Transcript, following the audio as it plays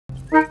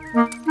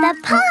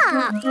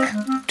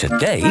duck.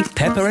 Today,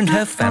 Peppa and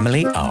her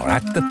family are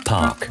at the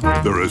park.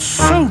 There are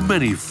so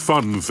many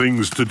fun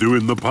things to do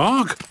in the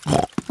park.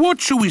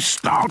 What shall we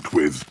start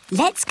with?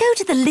 Let's go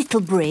to the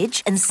little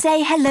bridge and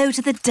say hello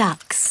to the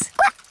ducks.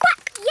 Quack,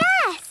 quack.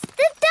 Yes,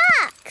 the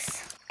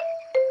ducks.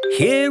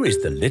 Here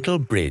is the little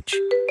bridge.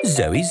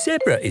 Zoe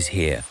Zebra is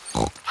here.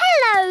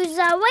 Hello,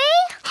 Zoe.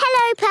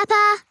 Hello,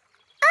 Peppa.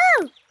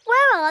 Oh,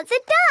 where are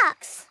the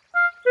ducks?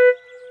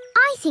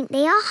 I think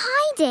they are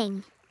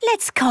hiding.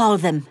 Let's call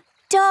them.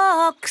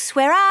 Ducks,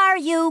 where are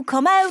you?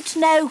 Come out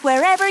now,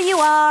 wherever you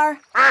are.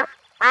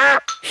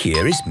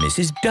 Here is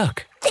Mrs.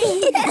 Duck.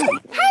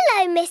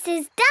 Hello,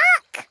 Mrs.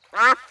 Duck.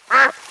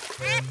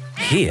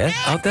 Here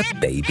are the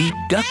baby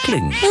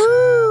ducklings.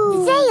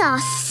 Ooh, they are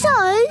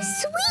so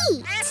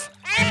sweet.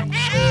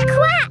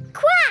 Quack,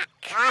 quack.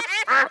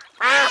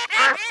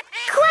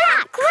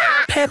 Quack,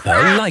 quack.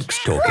 Peppa likes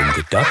talking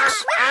to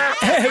ducks.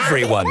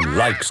 Everyone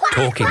likes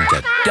talking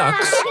to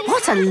ducks.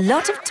 What a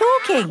lot of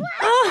talking.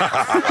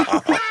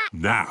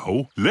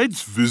 Now,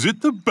 let's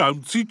visit the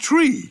bouncy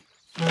tree.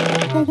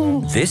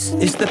 This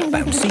is the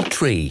bouncy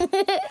tree.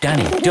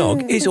 Danny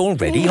Dog is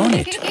already on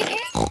it.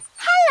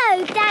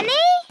 Hello,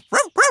 Danny.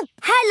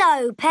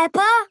 Hello,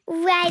 Peppa.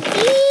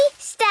 Ready,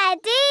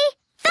 steady,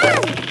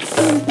 bounce.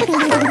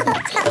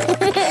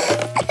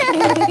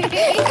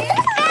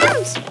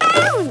 Bounce,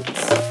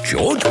 bounce.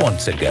 George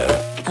wants a go.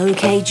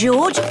 OK,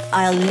 George,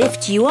 I'll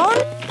lift you on,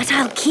 but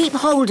I'll keep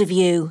hold of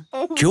you.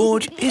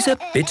 George is a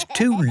bit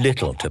too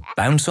little to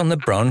bounce on the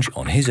branch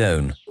on his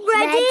own.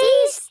 Ready,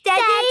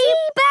 steady,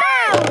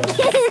 bounce.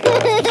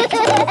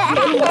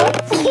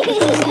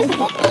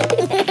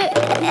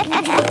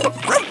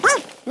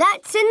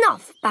 That's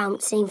enough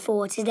bouncing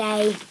for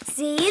today.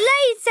 See you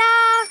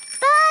later.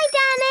 Bye,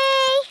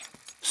 Danny.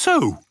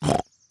 So,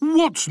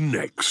 what's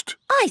next?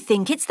 I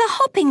think it's the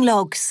hopping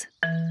logs.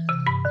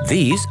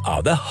 These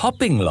are the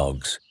hopping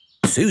logs.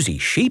 Susie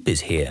Sheep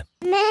is here.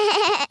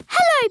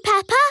 Hello,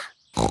 Peppa.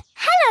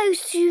 Hello,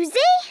 Susie.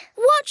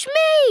 Watch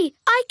me.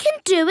 I can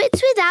do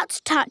it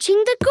without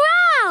touching the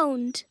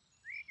ground.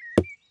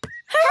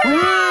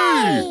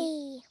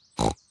 Hooray!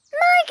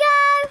 My go.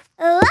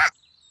 Oh.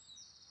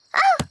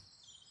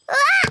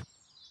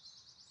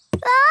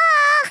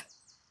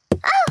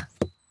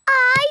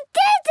 I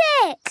did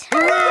it!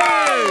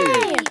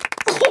 Hooray!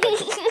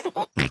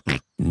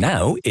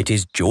 Now it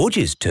is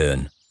George's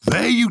turn.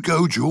 There you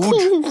go, George.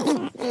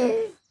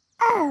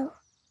 Oh.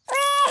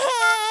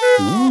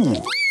 Ooh,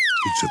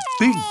 it's a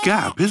big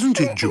gap, isn't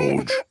it,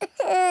 George?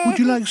 Would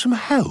you like some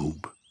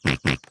help?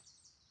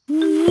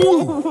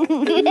 Woo! Woo!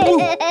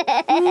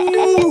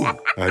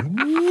 And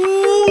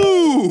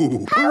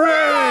woo!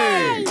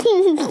 Hooray!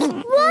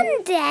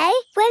 One day,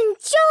 when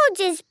George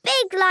is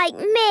big like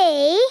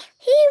me,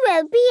 he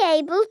will be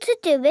able to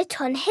do it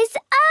on his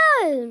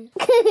own.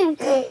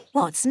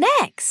 What's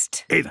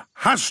next? It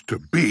has to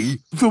be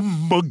the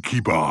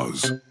monkey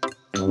bars.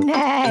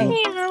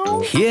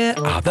 Here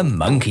are the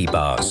monkey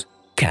bars.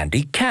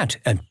 Candy Cat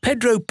and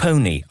Pedro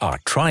Pony are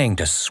trying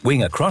to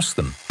swing across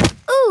them.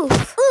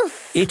 Oof,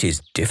 oof. It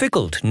is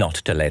difficult not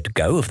to let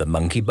go of the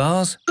monkey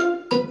bars.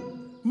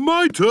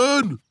 My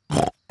turn.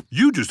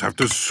 You just have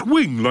to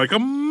swing like a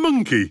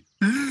monkey.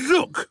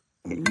 Look.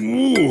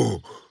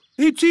 Ooh.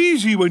 It's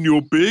easy when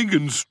you're big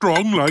and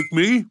strong like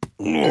me.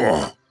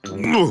 You're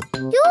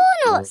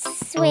not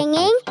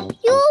swinging,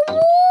 you're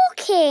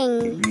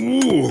walking.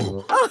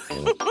 Ooh.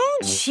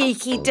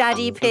 Cheeky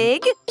Daddy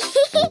Pig.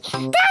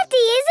 Daddy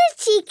is a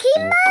cheeky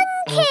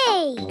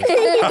monkey.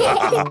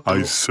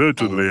 I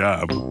certainly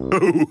am.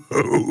 Ho,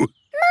 ho.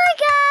 My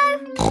go.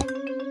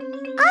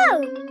 Oh,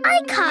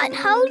 I can't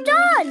hold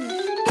on.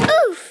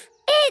 Oof,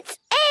 it's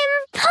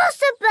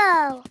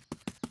impossible.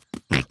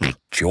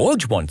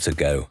 George wants a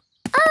go.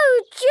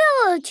 Oh,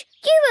 George,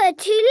 you are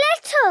too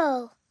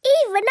little.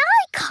 Even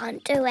I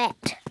can't do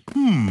it.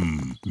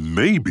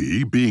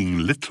 Maybe being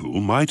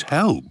little might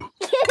help.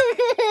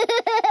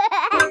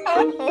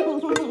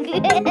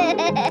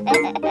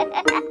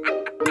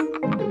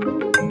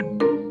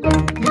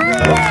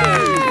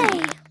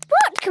 Hooray!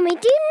 What can we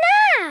do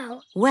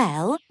now?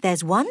 Well,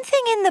 there's one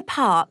thing in the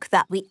park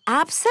that we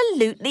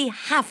absolutely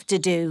have to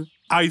do.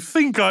 I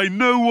think I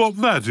know what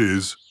that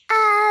is.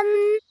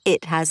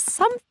 It has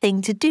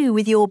something to do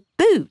with your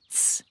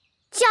boots.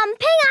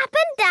 Jumping up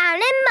and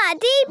down in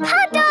muddy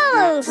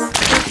puddles.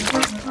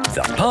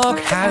 The park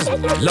has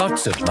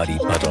lots of muddy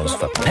puddles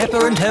for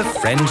Peppa and her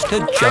friends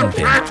to jump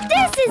in.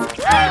 This is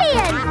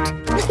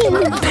brilliant.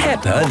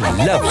 Peppa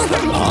loves the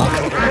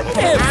park.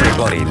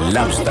 Everybody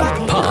loves the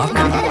park.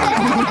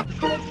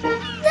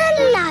 The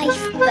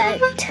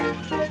lifeboat.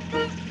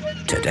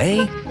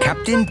 Today,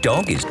 Captain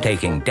Dog is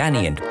taking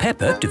Danny and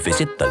Peppa to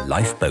visit the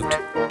lifeboat.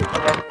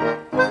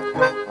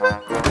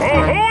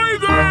 Ahoy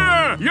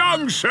there,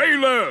 young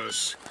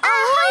sailors!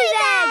 Ahoy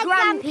there,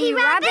 Grumpy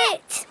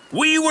Rabbit.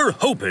 We were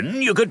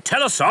hoping you could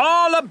tell us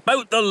all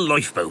about the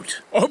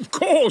lifeboat. Of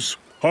course.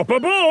 Hop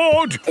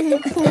aboard!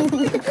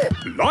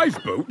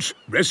 Lifeboats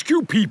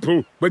rescue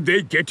people when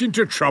they get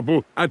into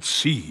trouble at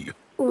sea.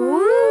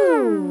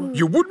 Ooh.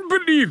 You wouldn't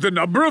believe the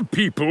number of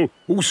people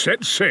who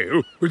set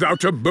sail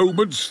without a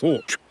moment's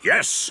thought.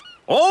 Yes.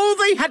 All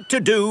they had to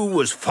do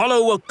was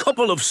follow a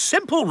couple of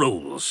simple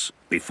rules.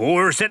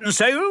 Before setting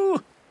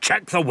sail,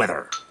 check the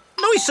weather.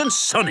 Nice and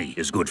sunny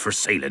is good for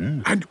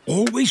sailing. And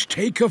always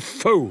take a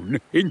phone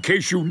in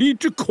case you need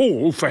to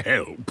call for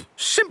help.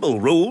 Simple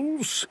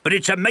rules, but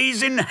it's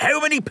amazing how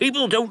many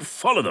people don't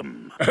follow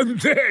them. And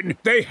then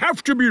they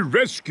have to be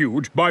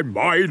rescued by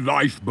my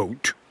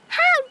lifeboat.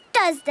 How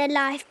does the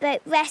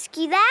lifeboat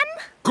rescue them?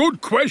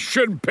 Good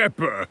question,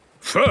 Peppa.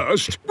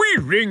 First, we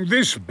ring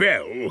this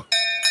bell.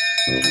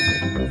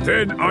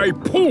 Then I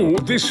pull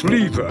this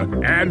lever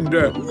and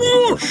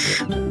whoosh!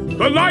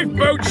 The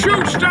lifeboat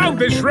shoots down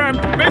this ramp,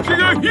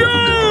 making a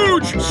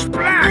huge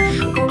splash!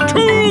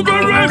 To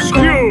the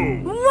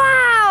rescue!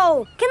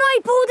 Wow! Can I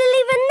pull the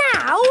lever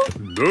now?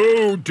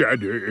 No,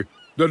 Daddy.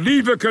 The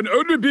lever can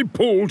only be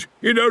pulled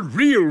in a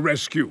real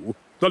rescue.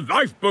 The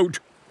lifeboat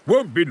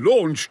won't be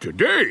launched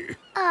today.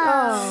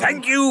 Oh.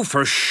 Thank you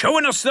for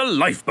showing us the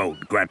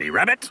lifeboat, Grampy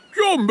Rabbit.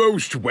 You're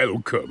most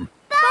welcome.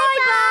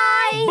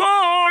 Bye-bye!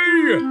 Bye!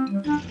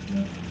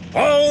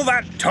 All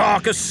that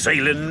talk of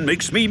sailing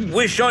makes me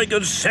wish I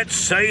could set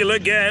sail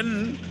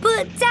again.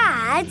 But,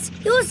 Dad,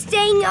 you're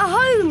staying at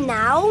home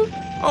now.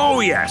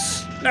 Oh,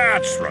 yes,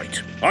 that's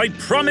right. I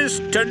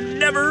promised to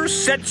never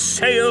set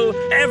sail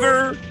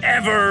ever,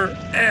 ever,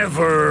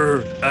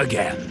 ever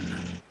again.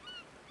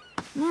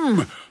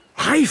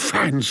 I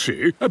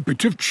fancy a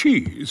bit of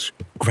cheese.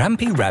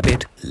 Grampy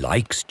Rabbit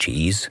likes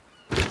cheese.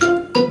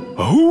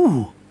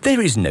 Oh!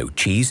 There is no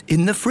cheese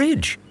in the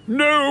fridge.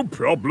 No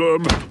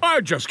problem. I'll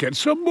just get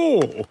some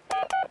more.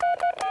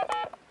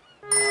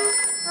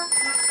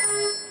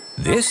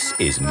 This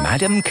is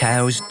Madam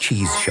Cow's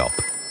cheese shop.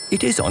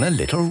 It is on a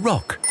little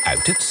rock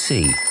out at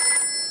sea.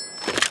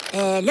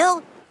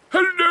 Hello?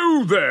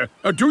 Hello there.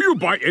 Do you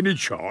by any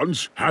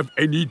chance have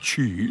any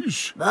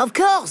cheese? Of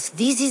course,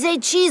 this is a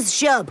cheese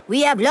shop.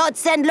 We have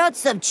lots and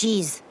lots of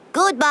cheese.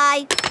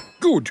 Goodbye.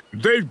 Good,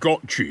 they've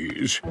got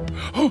cheese.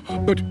 Oh,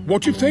 but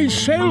what if they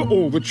sell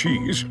all the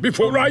cheese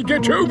before I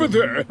get over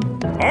there?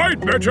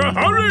 I'd better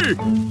hurry!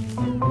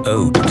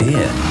 Oh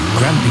dear,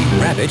 Grampy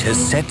Rabbit has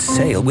set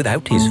sail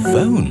without his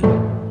phone.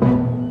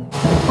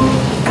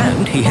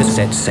 And he has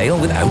set sail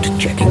without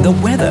checking the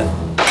weather.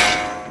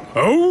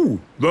 Oh,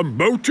 the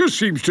motor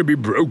seems to be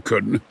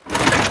broken.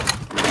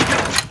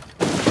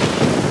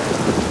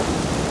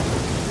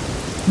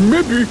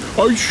 Maybe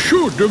I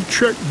should have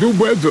checked the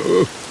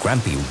weather.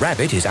 Grampy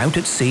Rabbit is out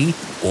at sea,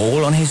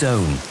 all on his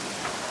own.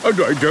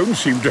 And I don't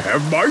seem to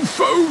have my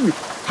phone.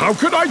 How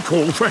can I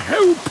call for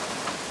help?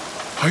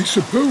 I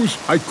suppose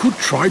I could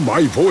try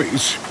my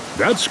voice.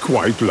 That's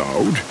quite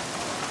loud.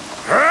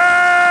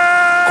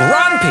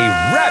 Grampy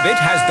Rabbit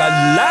has the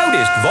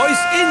loudest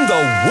voice in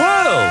the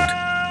world!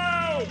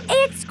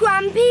 It's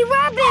Grampy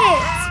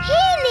Rabbit!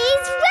 He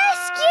needs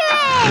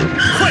rescuing!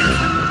 Quick!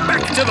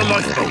 Back to the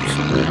lifeboat!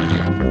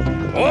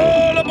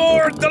 All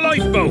aboard the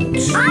lifeboat!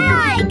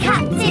 Aye, aye,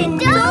 Captain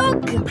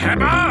Dog!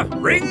 Peppa,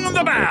 ring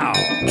the bell!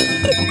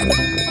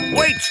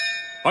 Wait!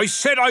 I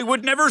said I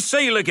would never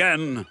sail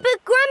again.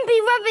 But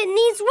Grampy Rabbit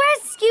needs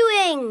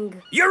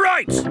rescuing! You're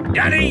right!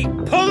 Daddy,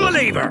 pull the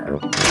lever!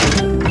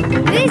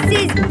 This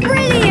is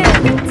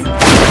brilliant!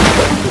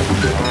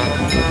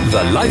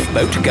 The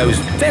lifeboat goes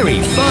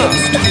very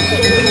fast.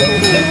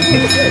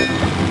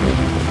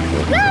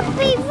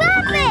 Grampy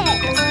Rabbit!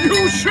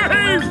 You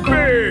saved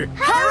me!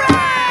 Hooray!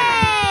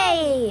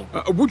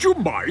 Would you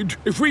mind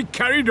if we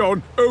carried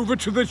on over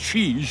to the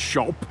cheese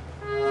shop?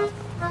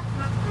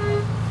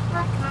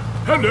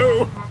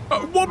 Hello.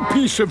 One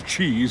piece of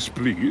cheese,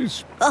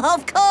 please.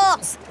 Of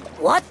course.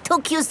 What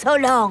took you so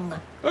long?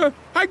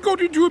 I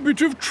got into a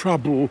bit of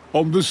trouble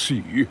on the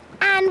sea.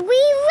 And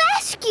we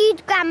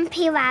rescued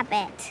Grampy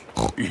Rabbit.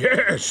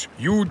 Yes,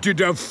 you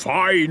did a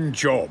fine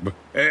job.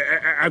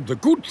 And the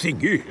good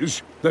thing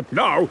is that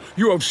now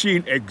you have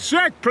seen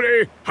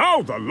exactly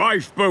how the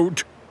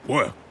lifeboat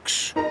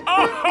works.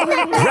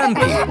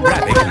 Grampy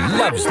Rabbit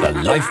loves the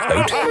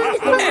lifeboat.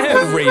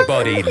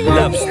 Everybody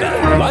loves the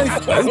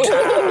lifeboat.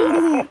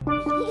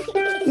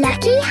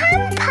 Lucky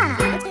Hamper.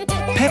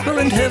 Peppa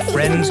and her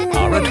friends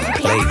are at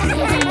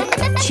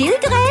playroom.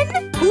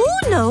 Children, who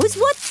knows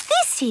what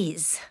this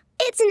is?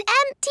 It's an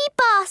empty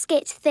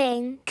basket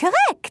thing.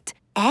 Correct.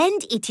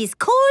 And it is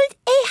called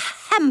a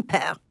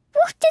hamper.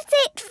 What is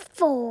it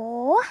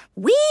for?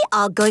 We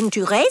are going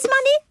to raise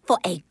money for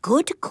a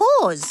good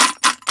cause.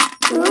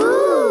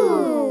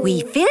 Ooh.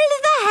 We fill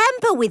the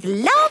hamper with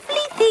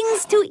lovely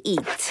things to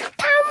eat.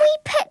 Can we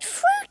put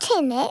fruit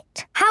in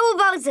it? How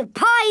about a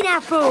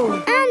pineapple?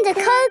 And a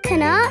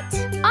coconut.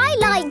 I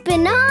like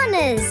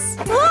bananas.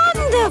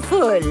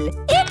 Wonderful!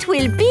 It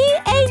will be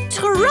a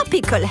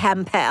tropical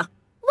hamper.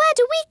 Where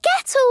do we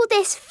get all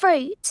this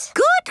fruit?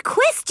 Good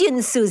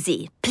question,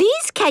 Susie.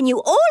 Please, can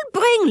you all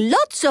bring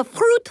lots of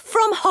fruit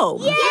from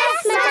home?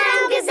 Yes,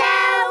 Madame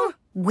Gazelle.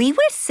 We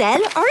will sell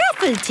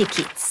raffle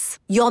tickets.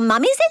 Your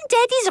mummies and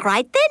daddies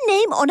write their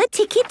name on a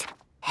ticket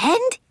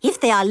And if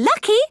they are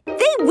lucky,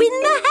 they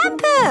win the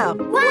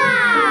hamper.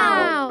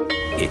 Wow!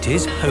 It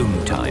is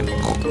home time.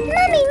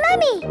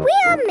 Mummy, we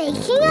are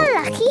making a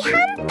lucky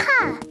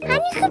hamper.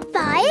 And you could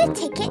buy a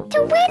ticket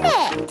to win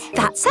it.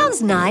 That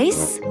sounds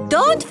nice.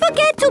 Don't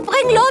forget to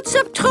bring lots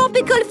of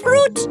tropical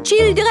fruit,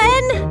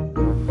 children.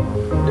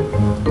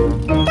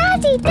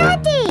 Daddy,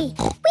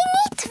 we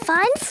need to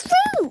find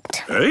fruit.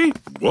 Hey,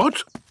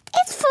 what?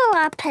 It's for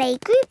our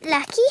playgroup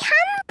lucky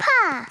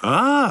hamper.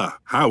 Ah,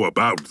 how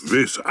about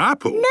this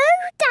apple? No,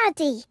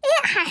 Daddy,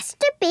 it has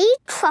to be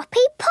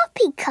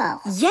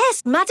tropical.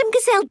 Yes, Madame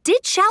Gazelle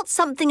did shout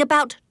something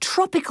about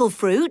tropical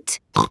fruit.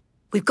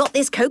 We've got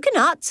this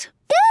coconut.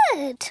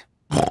 Good.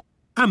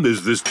 And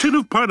there's this tin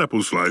of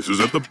pineapple slices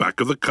at the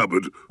back of the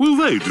cupboard. Will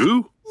they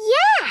do?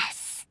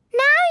 Yes.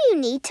 Now you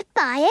need to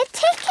buy a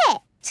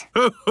ticket.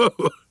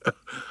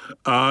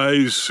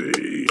 I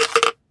see.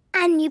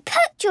 And you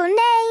put your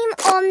name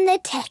on the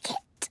ticket.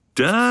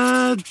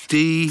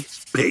 Daddy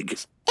Pig.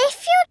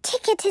 If your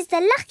ticket is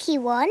the lucky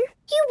one,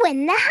 you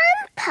win the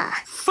hamper.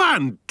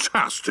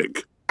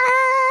 Fantastic.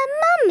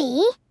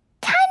 Mummy,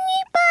 can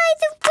you buy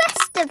the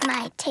rest of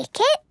my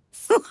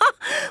tickets?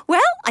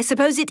 Well, I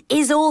suppose it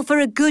is all for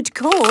a good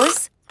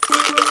cause.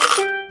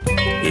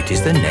 It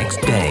is the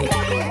next day.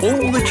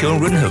 All the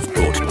children have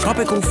brought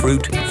tropical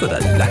fruit for the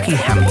lucky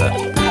hamper.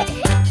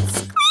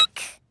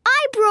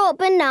 I brought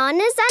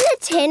bananas and a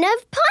tin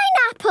of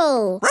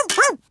pineapple.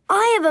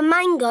 I have a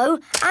mango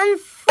and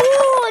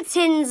 4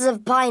 tins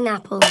of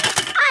pineapple.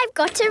 I've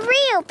got a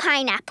real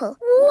pineapple.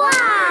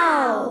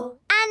 Wow!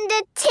 And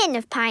a tin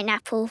of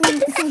pineapple.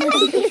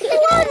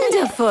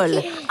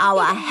 Wonderful!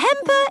 Our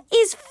hamper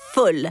is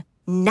full.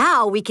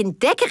 Now we can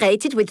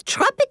decorate it with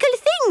tropical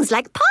things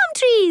like palm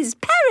trees,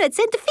 parrots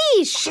and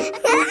fish.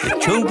 The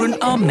children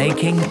are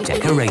making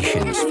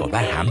decorations for the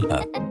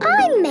hamper.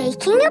 I'm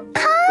making a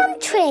palm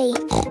tree.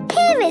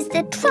 Here is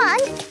the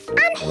trunk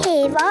and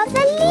here are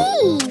the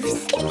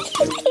leaves.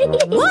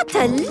 What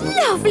a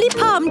lovely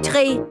palm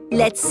tree!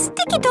 Let's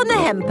stick it on the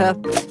hamper.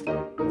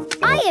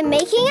 I am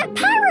making a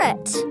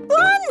parrot.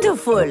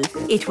 Wonderful!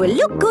 It will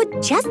look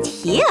good just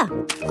here.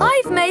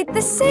 I've made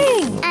the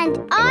sea. And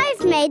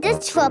I've made a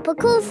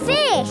tropical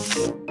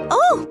fish.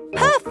 Oh,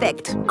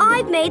 perfect!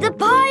 I've made a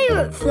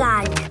pirate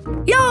flag.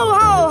 Yo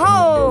ho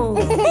ho!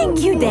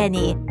 Thank you,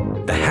 Danny.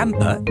 The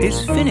hamper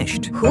is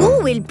finished.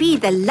 Who will be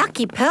the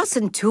lucky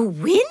person to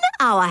win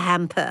our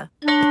hamper?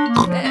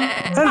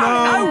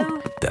 Hello!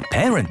 The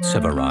parents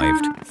have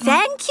arrived.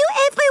 Thank you,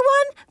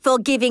 everyone, for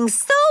giving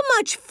so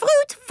much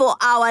fruit for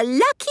our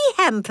lucky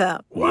hamper.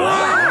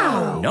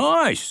 Wow!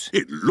 Nice!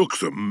 It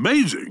looks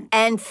amazing.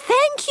 And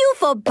thank you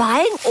for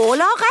buying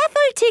all our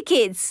raffle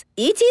tickets.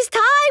 It is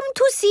time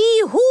to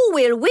see who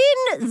will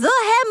win the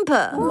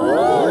hamper.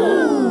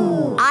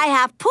 Ooh. I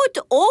have put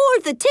all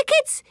the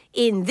tickets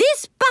in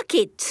this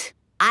bucket.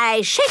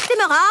 I shake them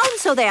around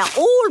so they are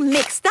all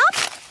mixed up.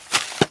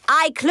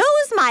 I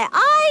close my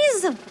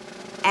eyes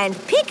and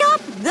pick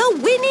up the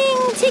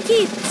winning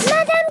ticket.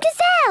 Madame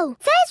Gazelle,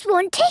 there's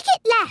one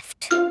ticket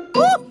left.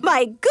 Oh,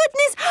 my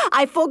goodness!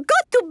 I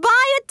forgot to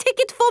buy a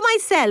ticket for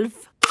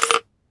myself.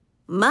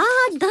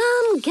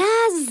 Madame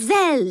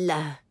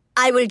Gazelle.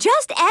 I will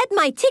just add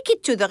my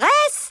ticket to the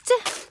rest.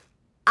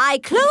 I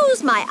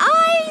close my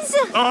eyes.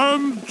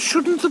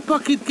 Shouldn't the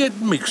bucket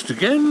get mixed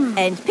again?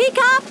 And pick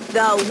up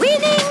the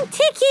winning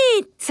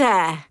ticket.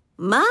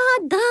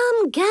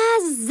 Madame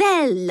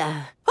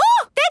Gazelle.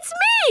 Oh, that's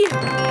me!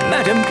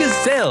 Madame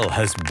Gazelle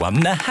has won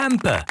the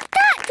hamper.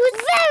 That was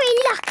very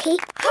lucky.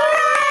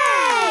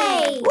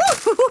 Hooray!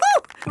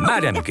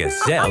 Madame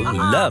Gazelle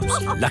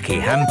loves lucky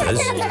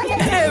hampers.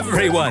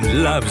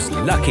 Everyone loves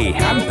lucky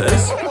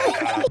hampers.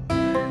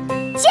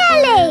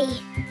 Jelly!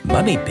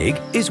 Mummy Pig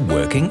is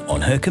working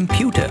on her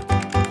computer.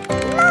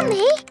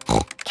 Mummy,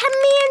 can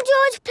me and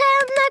George play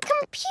on the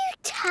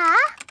computer?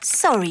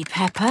 Sorry,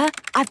 Peppa.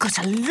 I've got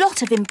a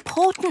lot of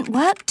important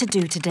work to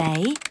do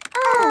today.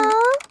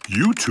 Oh.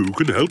 You two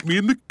can help me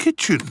in the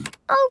kitchen.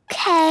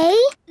 OK.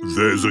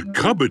 There's a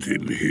cupboard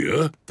in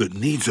here that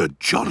needs a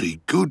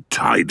jolly good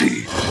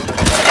tidy.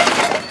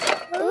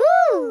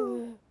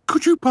 Ooh.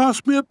 Could you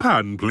pass me a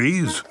pan,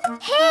 please?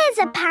 Here's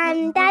a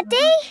pan,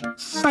 Daddy.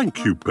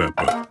 Thank you,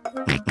 Peppa.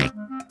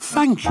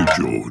 Thank you,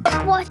 George.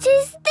 What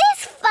is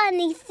this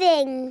funny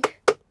thing?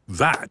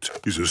 That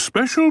is a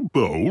special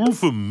bowl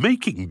for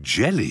making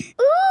jelly.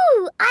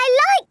 Ooh, I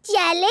like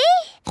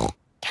jelly.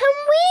 Can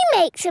we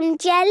make some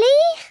jelly?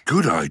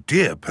 Good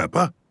idea,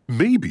 Peppa.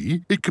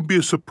 Maybe it can be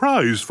a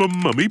surprise for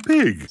Mummy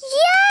Pig.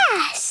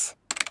 Yes!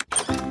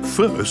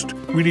 First,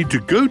 we need to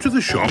go to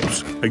the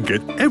shops and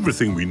get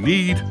everything we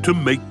need to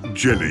make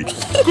jelly.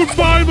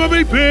 Goodbye,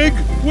 Mummy Pig.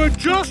 We're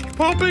just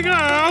popping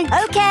out.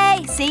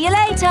 OK, see you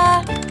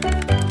later.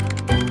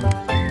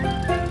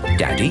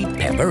 Daddy,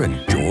 Peppa and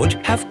George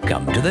have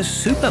come to the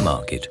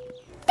supermarket.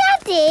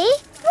 Daddy,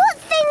 what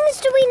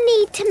things do we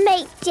need to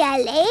make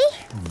jelly?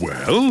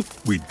 Well,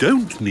 we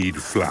don't need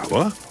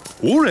flour,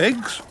 or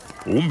eggs,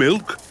 or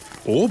milk,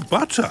 or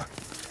butter.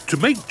 To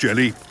make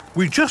jelly,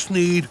 we just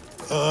need,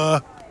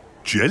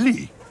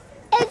 jelly.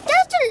 It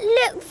doesn't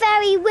look very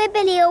very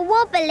wibbly or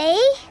wobbly.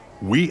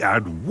 We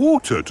add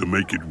water to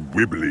make it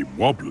wibbly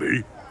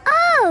wobbly.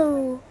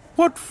 Oh!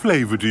 What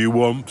flavour do you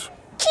want?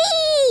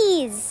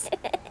 Cheese!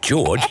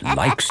 George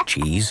likes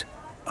cheese.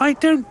 I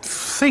don't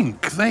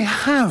think they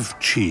have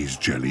cheese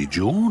jelly,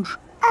 George.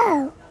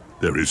 Oh.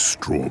 There is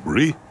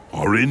strawberry,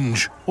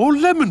 orange or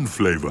lemon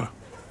flavour.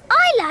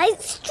 I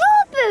like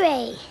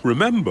strawberry.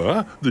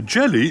 Remember, the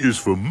jelly is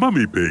for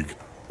Mummy Pig.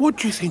 What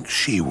do you think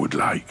she would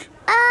like?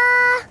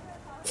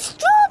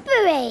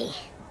 Strawberry.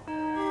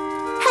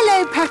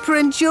 Hello, Peppa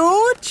and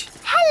George.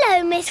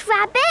 Hello, Miss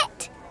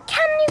Rabbit.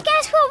 Can you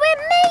guess what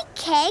we're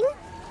making?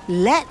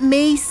 Let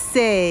me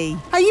see.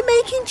 Are you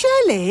making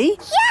jelly?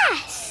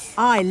 Yes.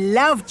 I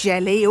love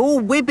jelly,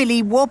 all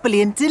wibbly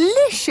wobbly and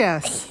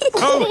delicious.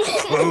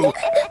 Oh.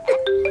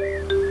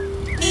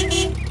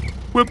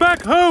 We're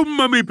back home,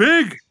 Mummy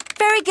Pig.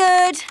 Very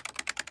good.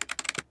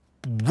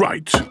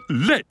 Right,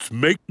 let's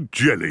make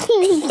jelly.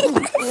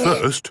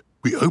 First,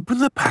 we open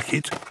the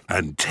packet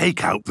and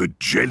take out the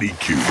jelly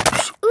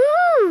cubes.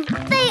 Ooh,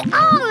 they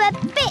are a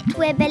bit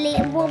wibbly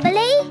and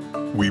wobbly.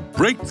 We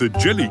break the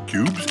jelly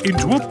cubes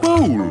into a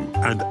bowl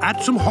and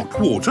add some hot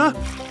water.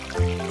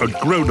 A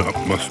grown-up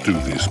must do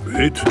this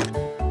bit.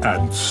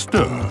 And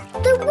stir.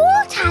 The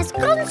water has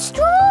gone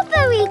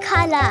strawberry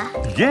colour.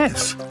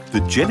 Yes, the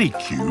jelly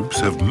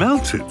cubes have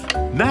melted.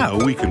 Now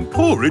we can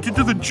pour it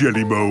into the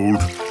jelly mould.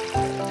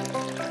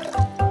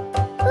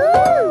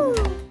 Ooh.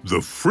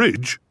 The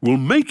fridge will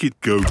make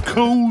it go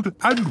cold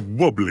and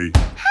wobbly.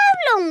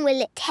 How long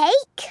will it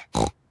take?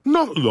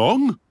 Not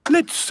long.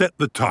 Let's set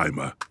the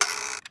timer.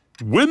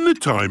 When the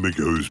timer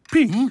goes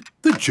ping,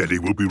 the jelly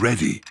will be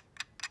ready.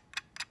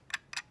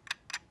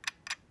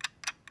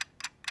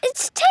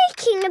 It's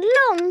taking a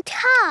long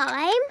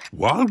time.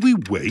 While we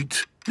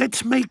wait,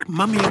 let's make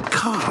Mummy a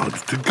card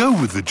to go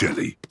with the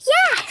jelly.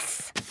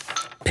 Yes.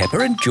 Peppa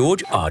and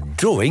George are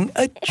drawing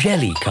a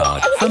jelly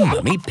card for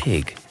Mummy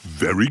Pig.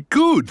 Very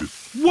good.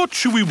 What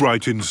shall we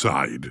write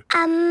inside?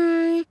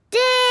 Dear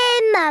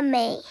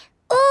Mummy,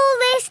 all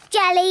this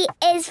jelly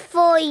is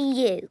for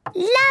you.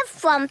 Love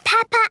from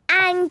Peppa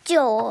and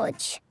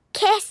George.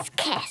 Kiss,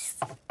 kiss.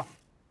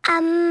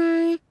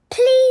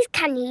 Please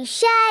can you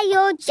share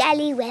your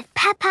jelly with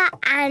Peppa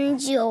and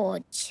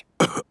George?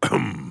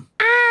 And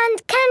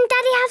can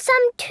Daddy have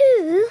some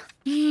too?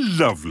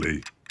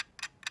 Lovely.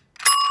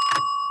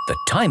 The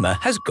timer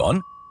has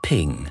gone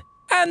ping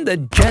and the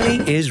jelly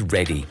is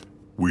ready.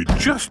 We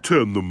just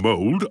turn the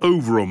mould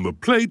over on the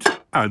plate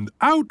and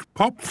out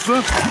pops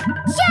the...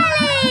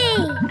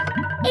 Jelly!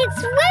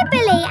 It's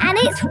wibbly and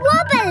it's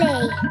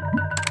wobbly.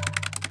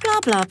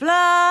 Blah, blah,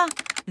 blah.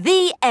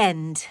 The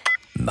end.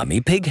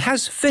 Mummy Pig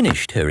has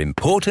finished her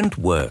important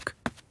work.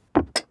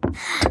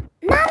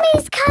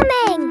 Mummy's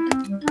coming!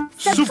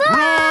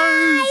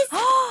 Surprise!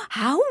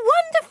 How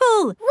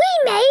wonderful! We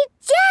made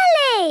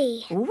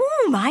jelly!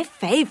 Ooh, my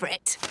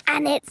favourite.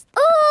 And it's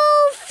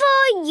all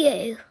for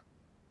you.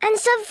 And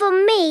some for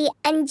me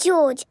and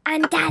George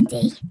and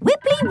Daddy.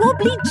 Wibbly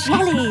wobbly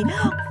jelly.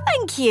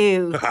 Thank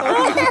you.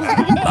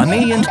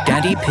 Mummy and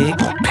Daddy Pig,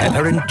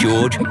 Peppa and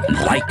George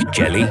like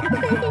jelly.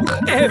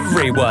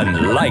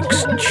 Everyone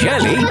likes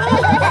jelly.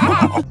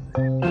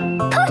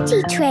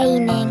 Potty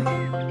training.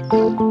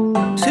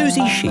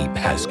 Susie Sheep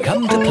has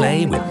come to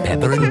play with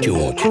Peppa and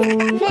George.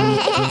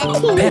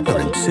 Peppa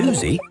and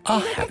Susie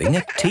are having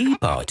a tea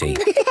party.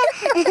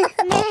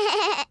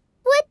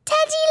 Would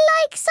Teddy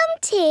like some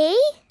tea?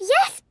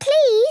 Yes,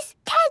 please.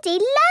 Teddy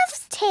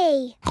loves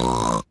tea.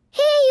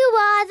 Here you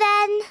are,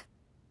 then.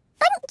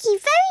 Thank you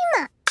very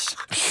much.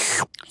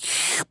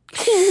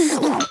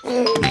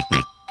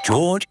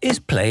 George is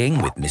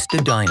playing with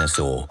Mr.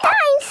 Dinosaur.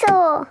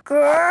 Dinosaur.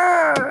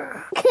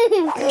 Grrr.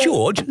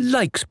 George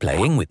likes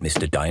playing with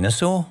Mr.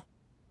 Dinosaur.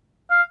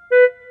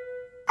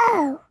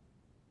 Oh.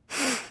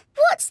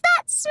 What's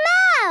that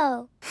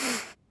smell?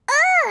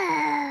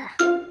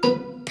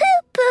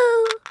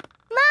 Poo-poo.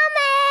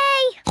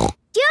 Mummy!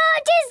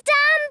 George has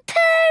done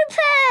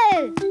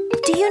poo-poo!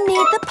 Do you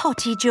need the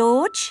potty,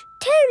 George?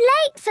 Too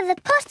late for the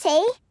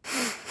potty.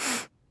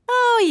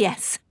 Oh,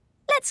 yes.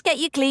 Let's get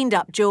you cleaned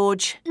up,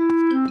 George.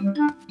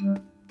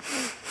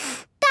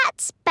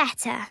 That's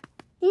better.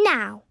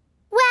 Now,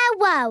 where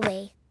were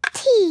we?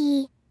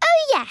 Tea.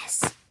 Oh,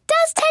 yes.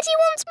 Does Teddy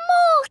want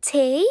more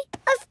tea?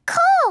 Of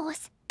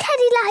course.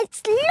 Teddy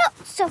likes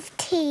lots of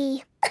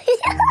tea.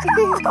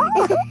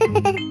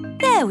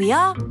 There we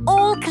are,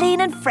 all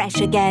clean and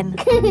fresh again.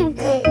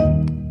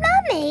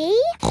 Mummy,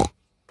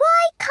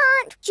 why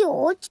can't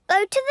George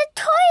go to the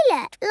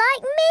toilet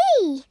like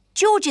me?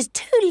 George is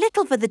too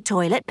little for the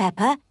toilet,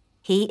 Peppa.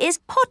 He is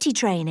potty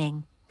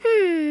training.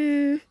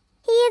 He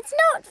is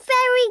not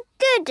very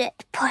good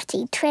at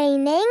potty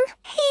training.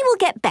 He will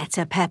get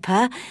better,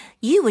 Peppa.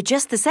 You were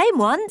just the same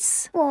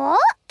once.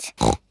 What?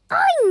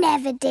 I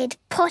never did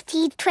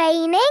potty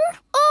training.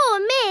 Or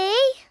me.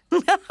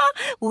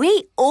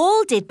 We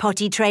all did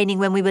potty training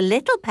when we were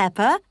little,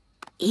 Peppa.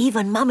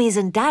 Even mummies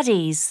and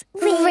daddies.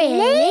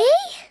 Really?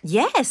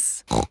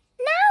 Yes. Now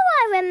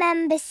I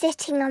remember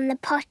sitting on the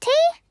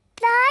potty.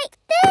 like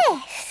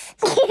this.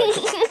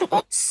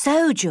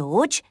 So,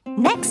 George,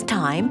 next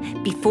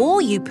time,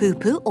 before you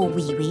poo-poo or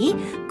wee-wee,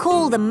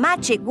 call the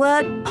magic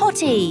word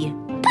potty.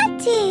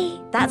 Potty.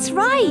 That's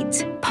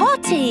right,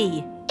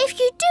 potty. If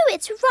you do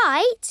it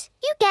right,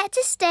 you get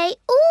to stay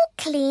all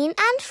clean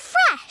and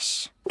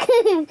fresh.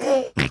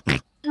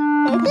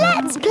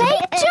 Let's play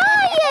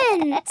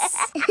giants!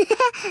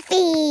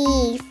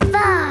 Fee,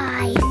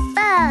 fi,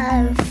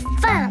 fo,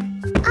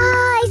 fum.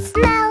 I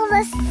smell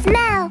the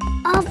smell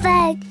of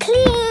a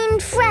clean,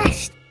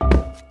 fresh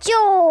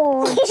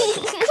George.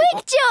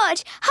 Quick,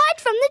 George, hide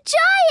from the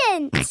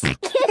giants.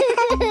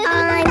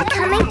 I'm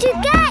coming to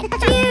get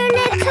you,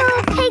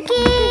 little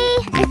piggy.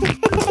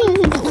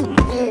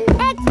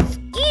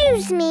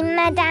 Excuse me,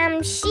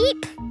 Madame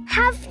Sheep.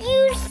 Have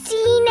you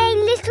seen a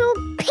little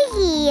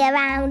piggy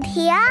around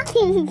here?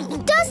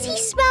 Does he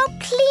smell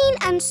clean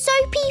and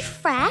soapy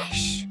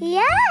fresh?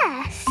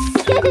 Yes.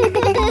 He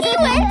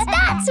went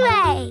that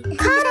way.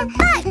 Come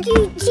back,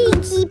 you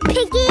cheeky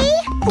piggy.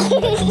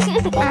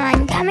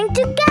 I'm coming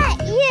to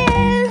get you.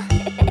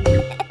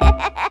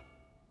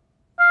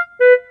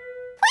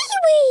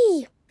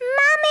 Wee-wee!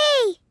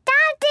 Mummy!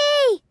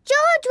 Daddy!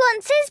 George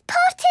wants his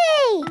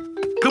potty.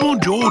 Come on,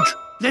 George.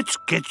 Let's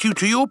get you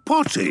to your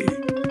potty.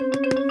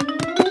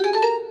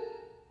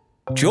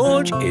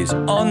 George is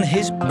on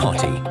his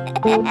potty.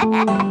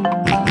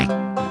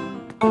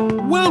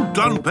 Well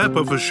done,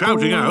 Peppa, for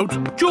shouting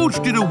out. George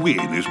did a wee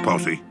in his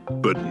potty.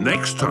 But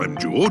next time,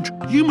 George,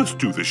 you must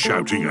do the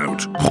shouting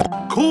out.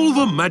 Call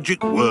the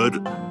magic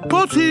word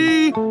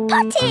potty.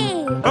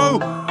 Potty! Oh,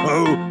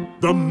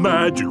 the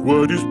magic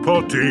word is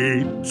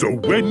potty. So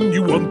when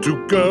you want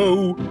to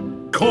go,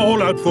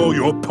 call out for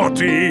your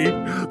potty.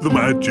 The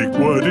magic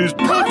word is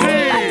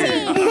potty.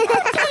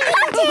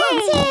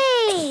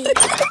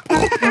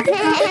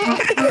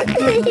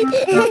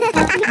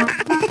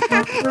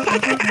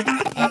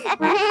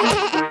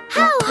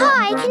 How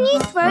high can you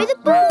throw the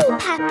ball,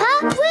 Peppa?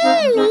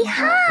 Really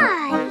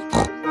high.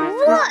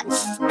 Watch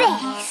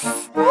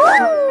this. Woo!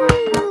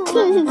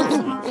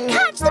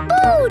 Catch the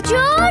ball,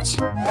 George.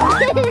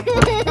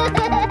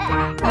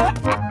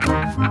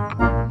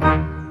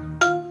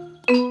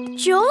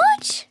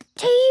 George,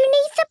 do you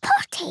need the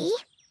potty?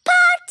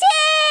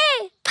 Potty!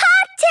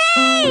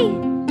 Potty!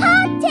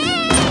 Potty!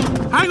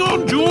 Hang on,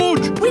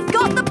 George. We've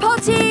got the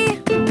potty.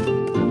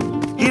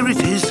 Here it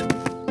is.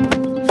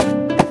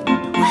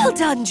 Well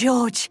done,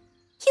 George.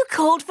 You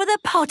called for the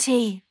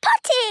potty.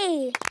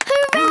 Potty!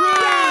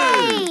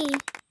 Hooray!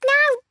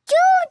 Now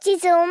George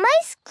is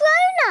almost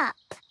grown up,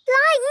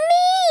 like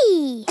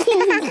me.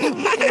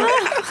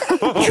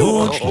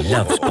 George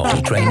loves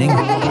potty training.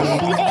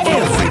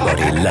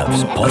 Everybody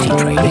loves potty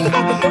training.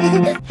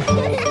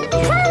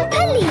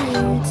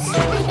 Trampolines.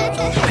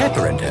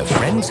 Peppa and her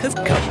friends have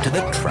come to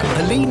the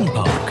trampoline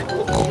park.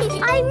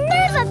 I've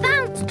never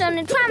bounced on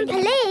a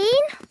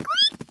trampoline.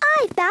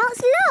 I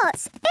bounce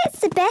lots. It's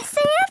the best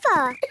thing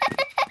ever.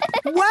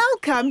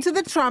 Welcome to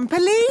the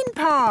trampoline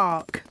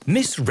park.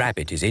 Miss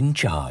Rabbit is in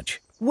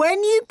charge.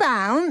 When you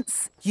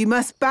bounce, you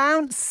must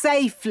bounce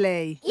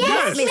safely.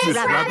 Yes, Miss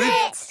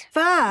Rabbit.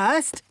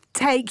 First,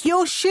 take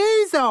your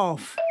shoes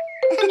off.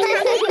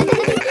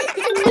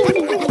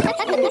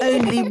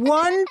 Only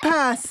one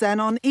person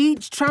on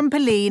each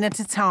trampoline at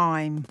a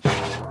time.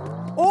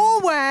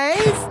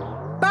 Always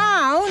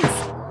bounce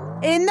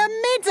in the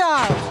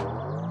middle.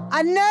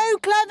 And no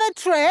clever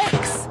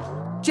tricks,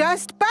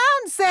 just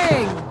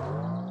bouncing.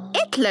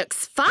 It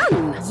looks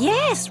fun.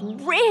 Yes,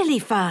 really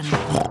fun.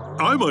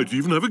 I might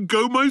even have a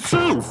go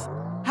myself.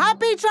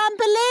 Happy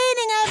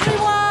trampolining,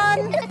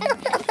 everyone!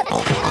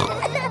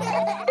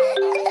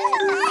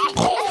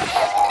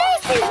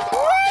 This is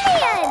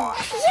brilliant!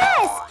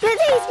 Yes, but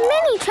these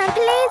mini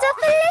trampolines are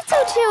for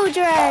little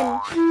children.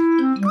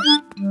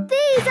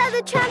 These are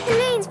the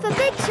trampolines for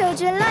big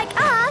children like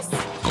us.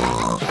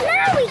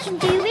 Now we can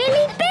do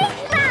really big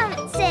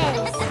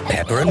bounces.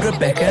 Peppa and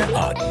Rebecca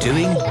are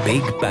doing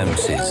big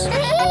bounces.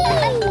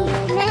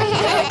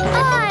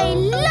 I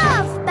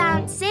love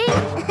bouncing.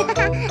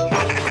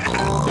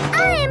 I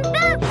am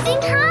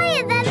bouncing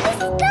higher than the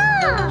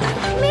star.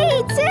 Me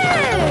too.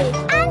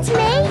 And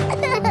me.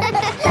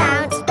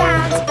 Bounce,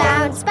 bounce,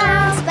 bounce,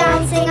 bounce,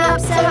 bouncing up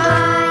so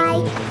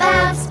high.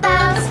 Bounce,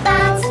 bounce,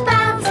 bounce,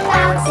 bounce,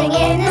 bouncing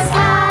in the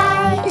sky.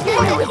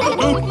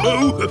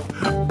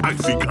 I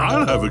think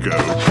I'll have a go.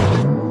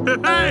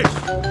 Hey!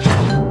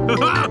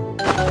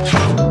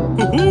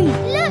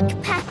 Look,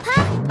 Peppa.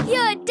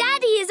 Your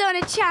daddy is on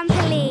a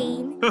trampoline.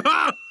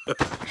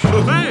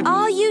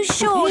 Are you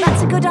sure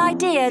that's a good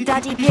idea,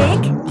 Daddy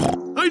Pig?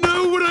 I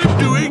know what I'm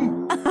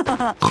doing.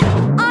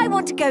 I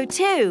want to go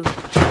too.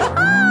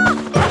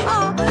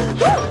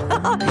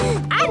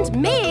 And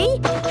me.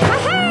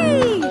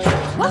 Hey!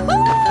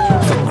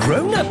 Woohoo!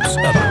 Grown-ups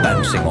are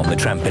bouncing on the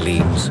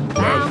trampolines.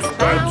 Bounce,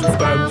 bounce,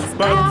 bounce,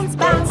 bounce,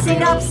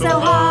 Bouncing up so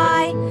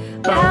high.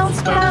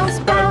 Bounce, bounce,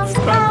 bounce,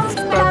 bounce,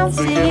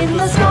 bouncing in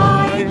the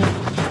sky.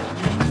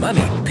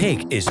 Mummy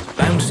Pig is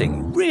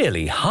bouncing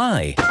really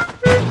high.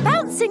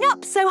 Bouncing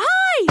up so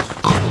high.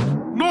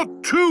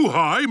 Not too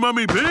high,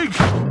 Mummy Pig.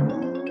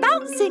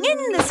 dancing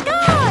in the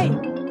sky.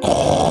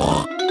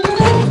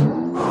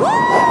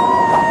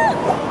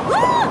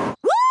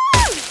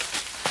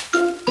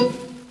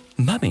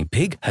 Mummy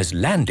Pig has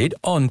landed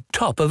on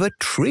top of a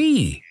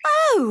tree.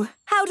 Oh,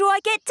 how do I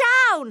get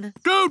down?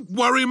 Don't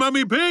worry,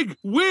 Mummy Pig.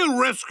 We'll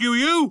rescue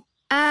you.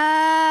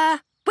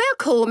 We'll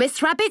call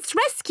Miss Rabbit's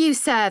rescue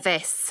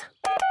service.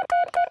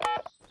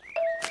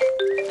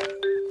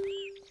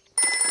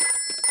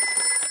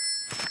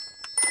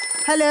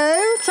 Hello,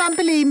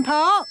 trampoline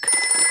park.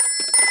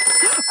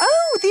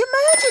 Oh, the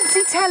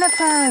emergency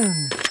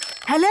telephone.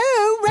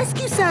 Hello,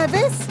 rescue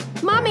service.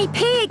 Mummy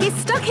Pig is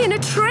stuck in a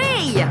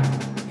tree.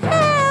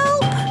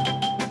 Help!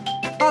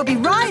 I'll be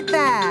right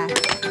there.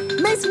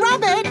 Miss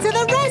Rabbit to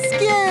the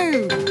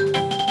rescue!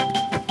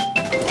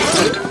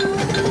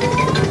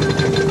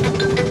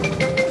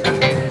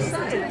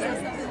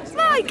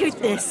 My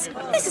goodness,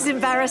 this is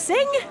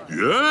embarrassing.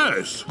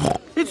 Yes.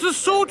 It's the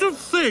sort of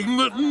thing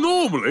that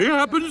normally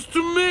happens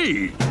to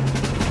me.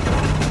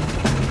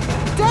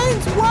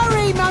 Don't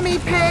worry, Mummy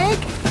Pig.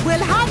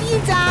 We'll have you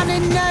down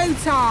in no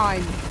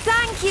time.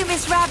 Thank you,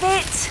 Miss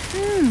Rabbit.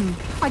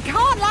 I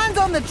can't land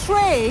on the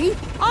tree.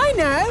 I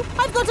know.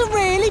 I've got a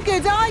really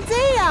good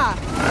idea.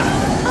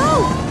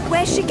 Oh,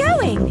 where's she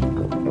going?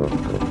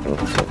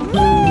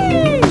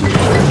 Whee!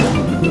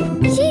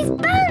 She's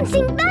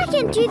bouncing back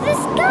into the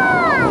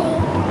sky.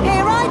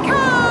 Here I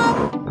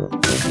come.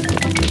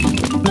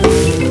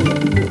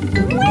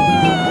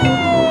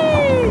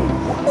 Whee!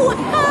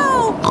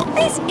 Wow!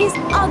 This is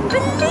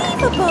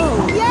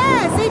unbelievable!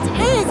 Yes, it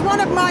is one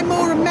of my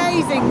more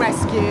amazing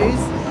rescues.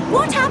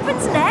 What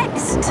happens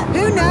next?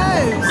 Who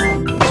knows?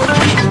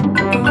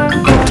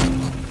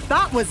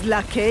 That was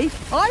lucky.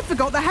 I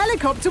forgot the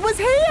helicopter was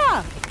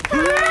here.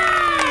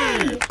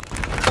 Hooray!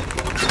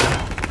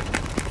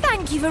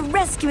 Thank you for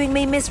rescuing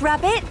me, Miss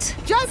Rabbit.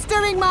 Just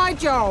doing my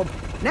job.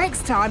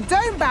 Next time,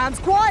 don't bounce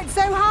quite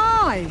so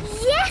high.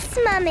 Yes,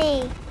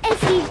 Mummy.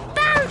 If you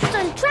bounce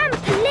on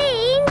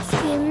trampolines,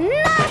 you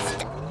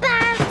must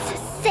bounce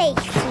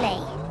safely.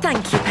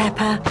 Thank you,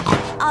 Peppa.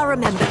 I'll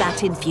remember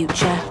that in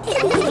future.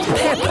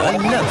 Peppa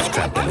loves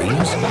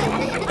trampolines.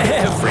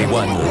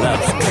 Everyone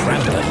loves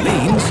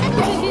trampolines.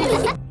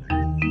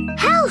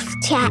 Health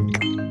check.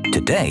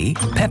 Today,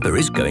 Peppa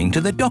is going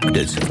to the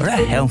doctor's for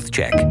a health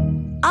check.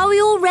 Are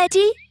we all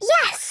ready?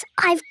 Yes,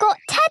 I've got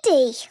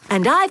Teddy.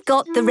 And I've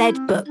got the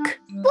red book.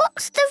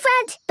 What's the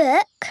red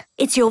book?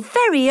 It's your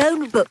very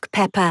own book,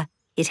 Peppa.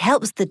 It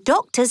helps the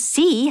doctors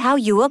see how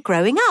you are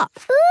growing up.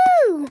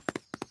 Ooh!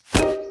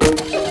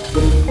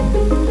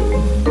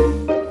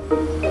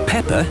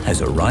 Peppa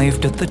has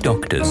arrived at the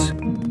doctor's.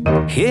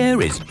 Here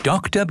is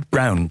Dr.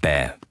 Brown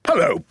Bear.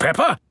 Hello,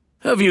 Peppa.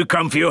 Have you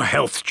come for your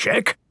health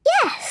check?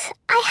 Yes,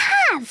 I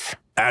have.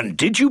 And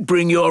did you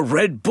bring your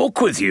red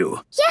book with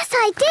you? Yes,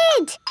 I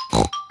did.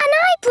 And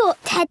I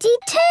brought Teddy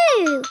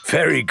too.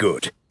 Very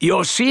good.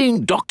 You're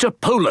seeing Dr.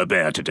 Polar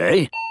Bear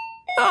today.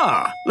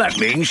 Ah, that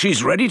means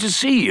she's ready to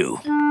see you.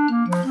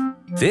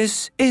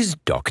 This is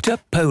Dr.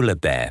 Polar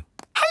Bear.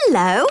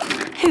 Hello.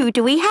 Who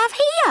do we have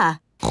here?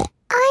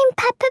 I'm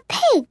Peppa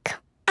Pig.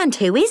 And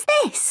who is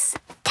this?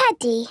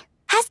 Teddy.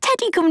 Has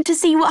Teddy come to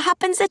see what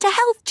happens at a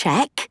health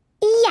check?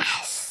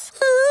 Yes.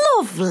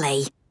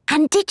 Lovely.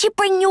 And did you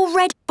bring your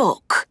red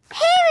book?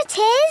 Here it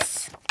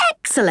is.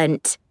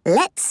 Excellent.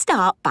 Let's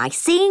start by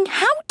seeing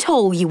how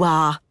tall you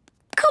are.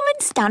 Come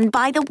and stand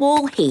by the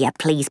wall here,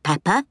 please,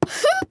 Peppa.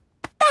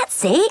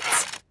 That's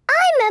it.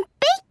 I'm a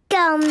big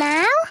girl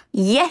now.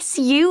 Yes,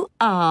 you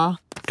are.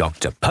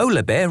 Dr.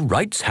 Polar Bear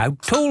writes how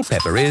tall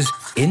Peppa is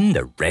in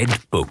the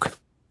red book.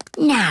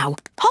 Now,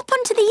 hop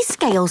onto these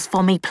scales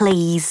for me,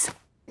 please.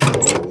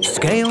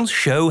 Scales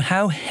show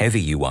how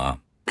heavy you are.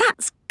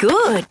 That's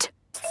good.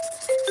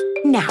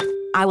 Now,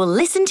 I will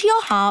listen to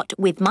your heart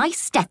with my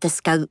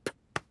stethoscope.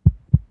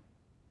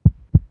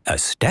 A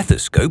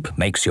stethoscope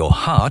makes your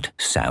heart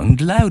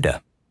sound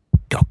louder.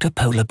 Dr.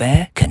 Polar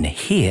Bear can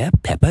hear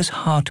Peppa's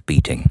heart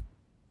beating.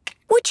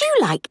 Would you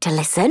like to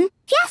listen?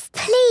 Yes,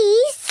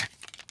 please.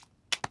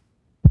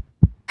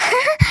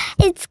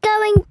 It's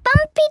going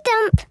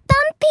bumpy-dump,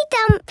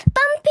 bumpy-dump,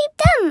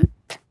 bumpy-dump.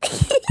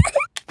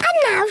 And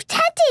now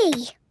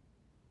Teddy.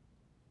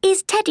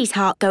 Is Teddy's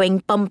heart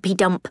going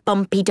bumpy-dump,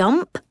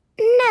 bumpy-dump?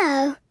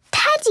 No,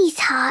 Teddy's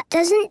heart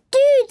doesn't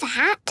do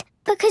that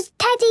because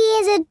Teddy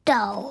is a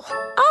doll.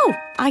 Oh,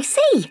 I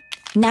see.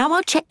 Now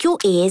I'll check your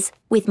ears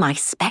with my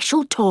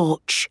special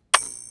torch.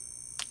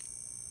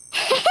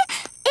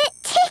 It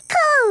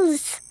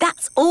tickles.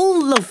 That's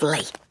all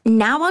lovely.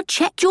 Now I'll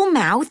check your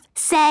mouth.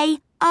 Say,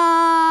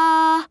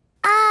 ah.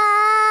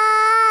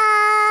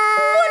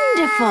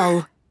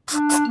 Wonderful.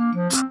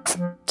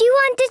 Do you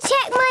want to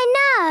check my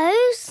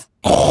nose?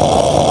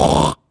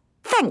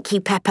 Thank you,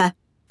 Peppa.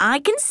 I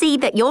can see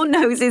that your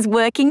nose is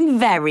working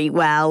very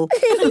well.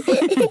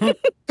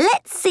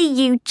 Let's see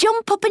you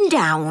jump up and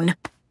down.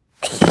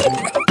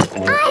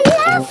 I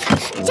love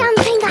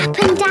jumping up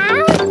and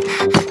down.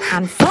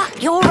 And flap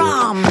your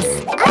arms.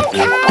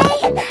 OK.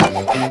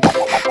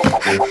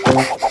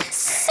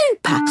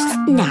 Super.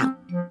 Now,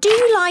 do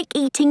you like like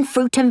eating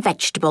fruit and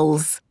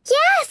vegetables?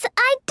 Yes,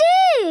 I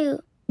do.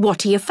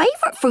 What are your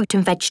favourite fruit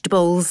and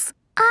vegetables?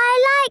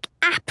 I like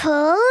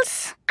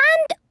apples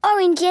and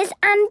oranges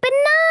and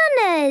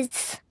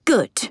bananas.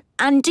 Good.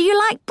 And do you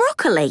like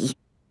broccoli?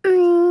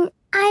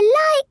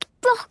 I like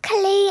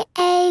broccoli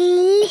a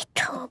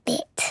little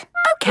bit.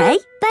 OK.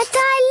 But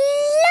I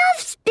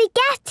love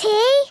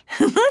spaghetti.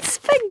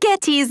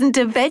 Spaghetti isn't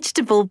a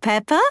vegetable,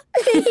 Peppa.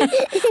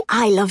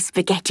 I love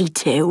spaghetti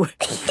too.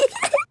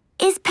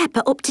 Is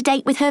Peppa up to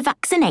date with her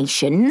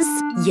vaccinations?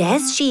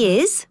 Yes, she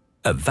is.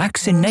 A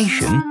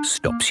vaccination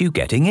stops you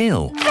getting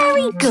ill.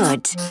 Very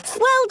good.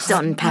 Well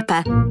done,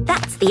 Peppa.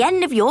 That's the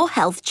end of your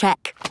health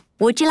check.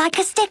 Would you like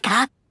a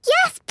sticker?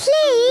 Yes,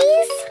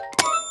 please.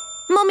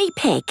 Mummy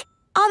Pig,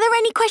 are there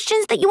any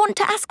questions that you want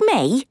to ask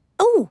me?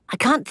 Oh, I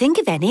can't think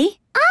of any.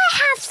 I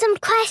have some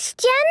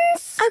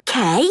questions.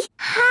 OK.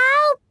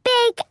 How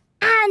big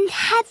and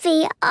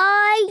heavy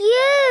are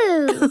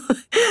you?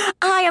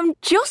 I am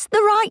just the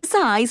right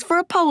size for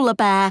a polar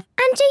bear.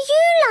 And do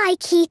you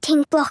like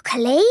eating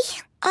broccoli?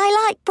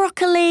 I like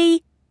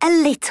broccoli a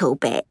little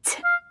bit.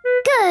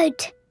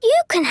 Good.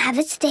 You can have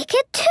a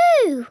sticker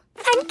too.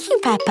 Thank you,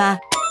 Peppa.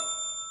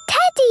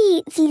 Teddy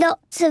eats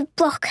lots of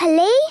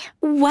broccoli.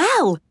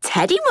 Well,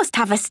 Teddy must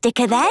have a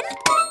sticker then.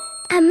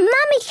 And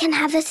Mummy can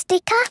have a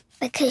sticker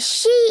because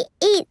she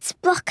eats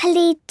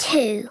broccoli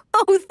too.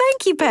 Oh,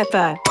 thank you,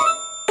 Peppa.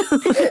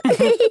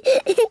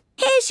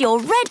 Here's your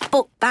red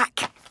book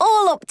back,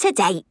 all up to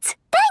date.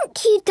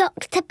 Thank you,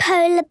 Dr.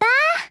 Polar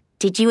Bear.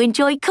 Did you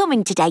enjoy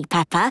coming today,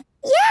 Peppa?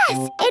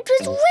 Yes, it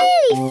was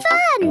really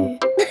fun.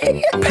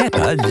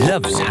 Peppa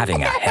loves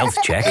having a health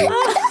check.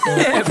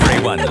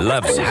 Everyone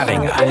loves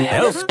having a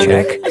health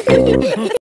check.